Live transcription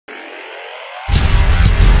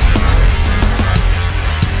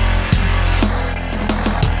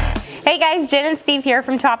Hey guys, Jen and Steve here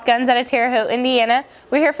from Top Guns out of Terre Haute, Indiana.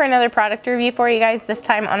 We're here for another product review for you guys, this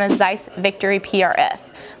time on a Zeiss Victory PRF.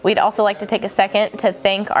 We'd also like to take a second to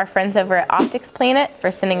thank our friends over at Optics Planet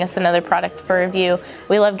for sending us another product for review.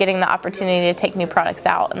 We love getting the opportunity to take new products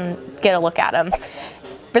out and get a look at them.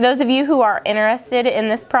 For those of you who are interested in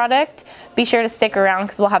this product, be sure to stick around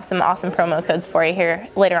because we'll have some awesome promo codes for you here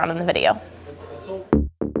later on in the video.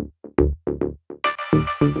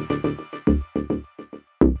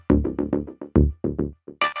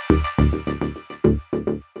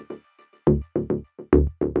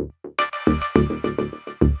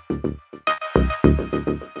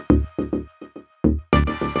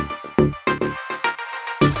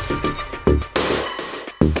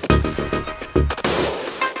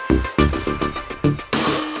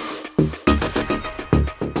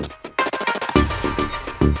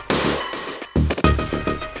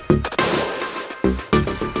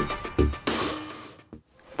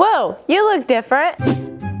 Whoa, you look different. All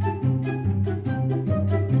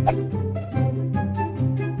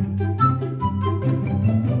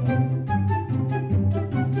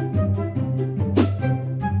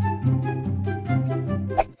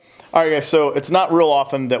right guys, so it's not real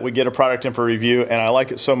often that we get a product in for review, and I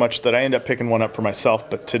like it so much that I end up picking one up for myself,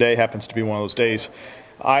 but today happens to be one of those days.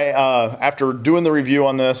 After doing the review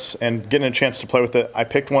on this and getting a chance to play with it, I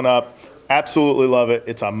picked one up. Absolutely love it.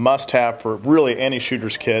 It's a must-have for really any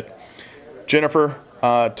shooter's kit. Jennifer,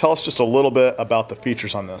 tell us just a little bit about the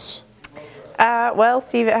features on this. Well,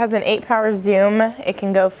 Steve, it has an 8-power zoom. It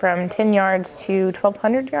can go from 10 yards to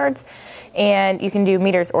 1,200 yards, and you can do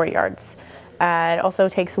meters or yards. It also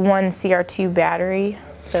takes one CR2 battery,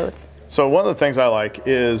 So one of the things I like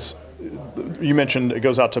is, you mentioned it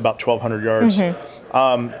goes out to about 1,200 yards.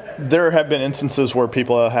 Mm-hmm. There have been instances where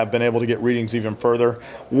people have been able to get readings even further.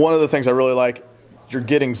 One of the things I really like, you're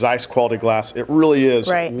getting Zeiss quality glass. It really is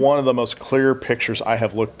one of the most clear pictures I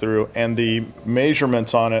have looked through, and the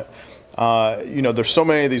measurements on it, you know, there's so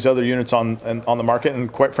many of these other units on the market,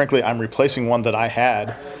 and quite frankly, I'm replacing one that I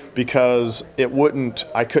had because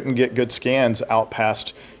I couldn't get good scans out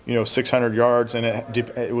past, you know, 600 yards, and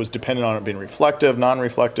it was dependent on it being reflective,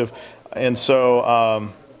 non-reflective, and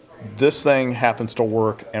so this thing happens to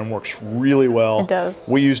work and works really well. It does.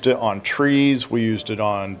 We used it on trees, we used it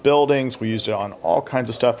on buildings, we used it on all kinds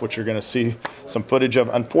of stuff, which you're going to see some footage of.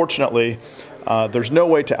 Unfortunately, there's no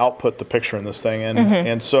way to output the picture in this thing,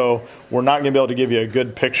 and so we're not going to be able to give you a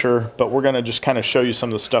good picture, but we're going to just kind of show you some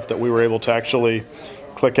of the stuff that we were able to actually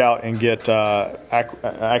click out and get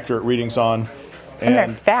accurate readings on. And they're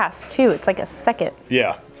fast too. It's like a second.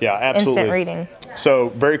 Yeah, absolutely. Instant reading. So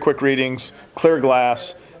very quick readings, clear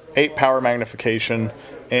glass, 8-power magnification,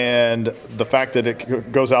 and the fact that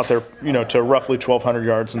it goes out there, you know, to roughly 1,200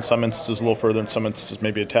 yards, in some instances a little further, in some instances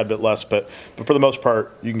maybe a tad bit less, but for the most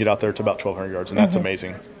part, you can get out there to about 1,200 yards, and that's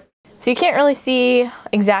amazing. So you can't really see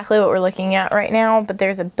exactly what we're looking at right now, but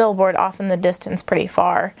there's a billboard off in the distance pretty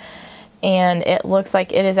far, and it looks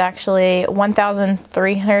like it is actually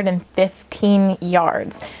 1,315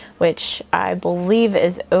 yards, which I believe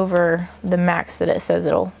is over the max that it says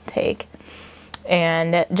it'll take.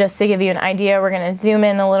 And just to give you an idea, we're going to zoom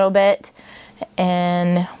in a little bit,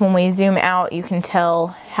 and when we zoom out you can tell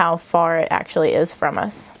how far it actually is from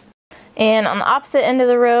us. And on the opposite end of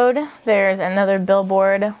the road there's another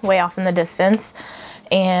billboard way off in the distance,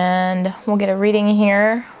 and we'll get a reading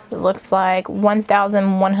here. It looks like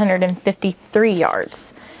 1,153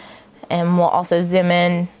 yards, and we'll also zoom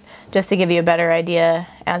in just to give you a better idea.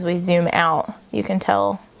 As we zoom out you can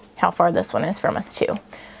tell how far this one is from us too.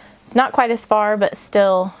 It's not quite as far, but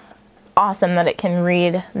still awesome that it can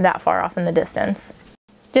read that far off in the distance.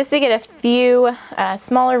 Just to get a few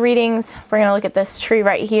smaller readings, we're going to look at this tree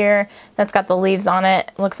right here that's got the leaves on it.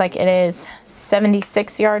 Looks like it is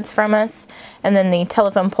 76 yards from us. And then the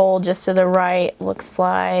telephone pole just to the right looks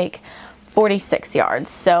like 46 yards.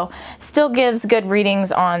 So still gives good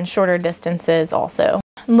readings on shorter distances also.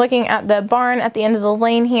 Looking at the barn at the end of the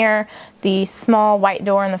lane here, the small white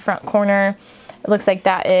door in the front corner, it looks like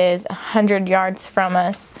that is 100 yards from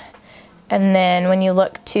us. And then when you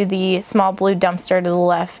look to the small blue dumpster to the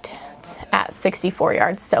left, it's at 64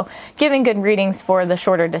 yards. So giving good readings for the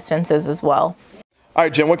shorter distances as well. All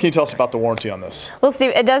right, Jen, what can you tell us about the warranty on this? Well,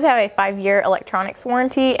 Steve, it does have a 5-year electronics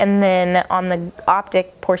warranty, and then on the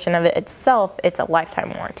optic portion of it itself, it's a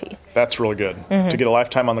lifetime warranty. That's really good to get a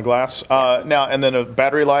lifetime on the glass. Now, and then a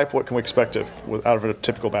battery life, what can we expect out of a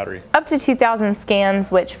typical battery? Up to 2,000 scans,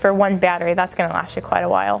 which for one battery, that's going to last you quite a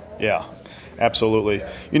while. Yeah. Absolutely.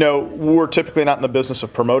 You know, we're typically not in the business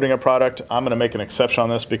of promoting a product. I'm going to make an exception on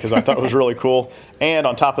this because I thought it was really cool. And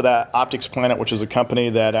on top of that, Optics Planet, which is a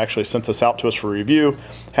company that actually sent this out to us for review,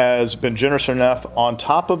 has been generous enough. On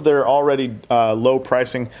top of their already low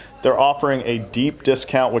pricing, they're offering a deep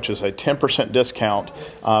discount, which is a 10% discount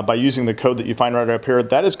by using the code that you find right up here.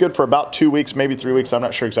 That is good for about 2 weeks, maybe 3 weeks. I'm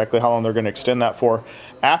not sure exactly how long they're going to extend that for.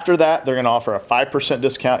 After that, they're going to offer a 5%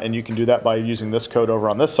 discount, and you can do that by using this code over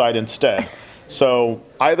on this side instead. So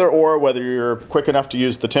either or, whether you're quick enough to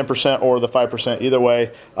use the 10% or the 5%, either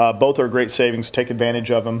way, both are great savings. Take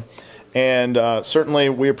advantage of them. And certainly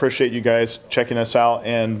we appreciate you guys checking us out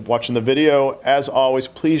and watching the video. As always,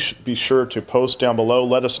 please be sure to post down below.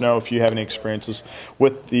 Let us know if you have any experiences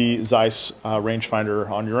with the Zeiss rangefinder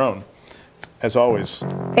on your own. As always.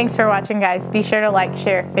 Thanks for watching, guys. Be sure to like,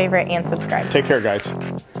 share, favorite, and subscribe. Take care, guys.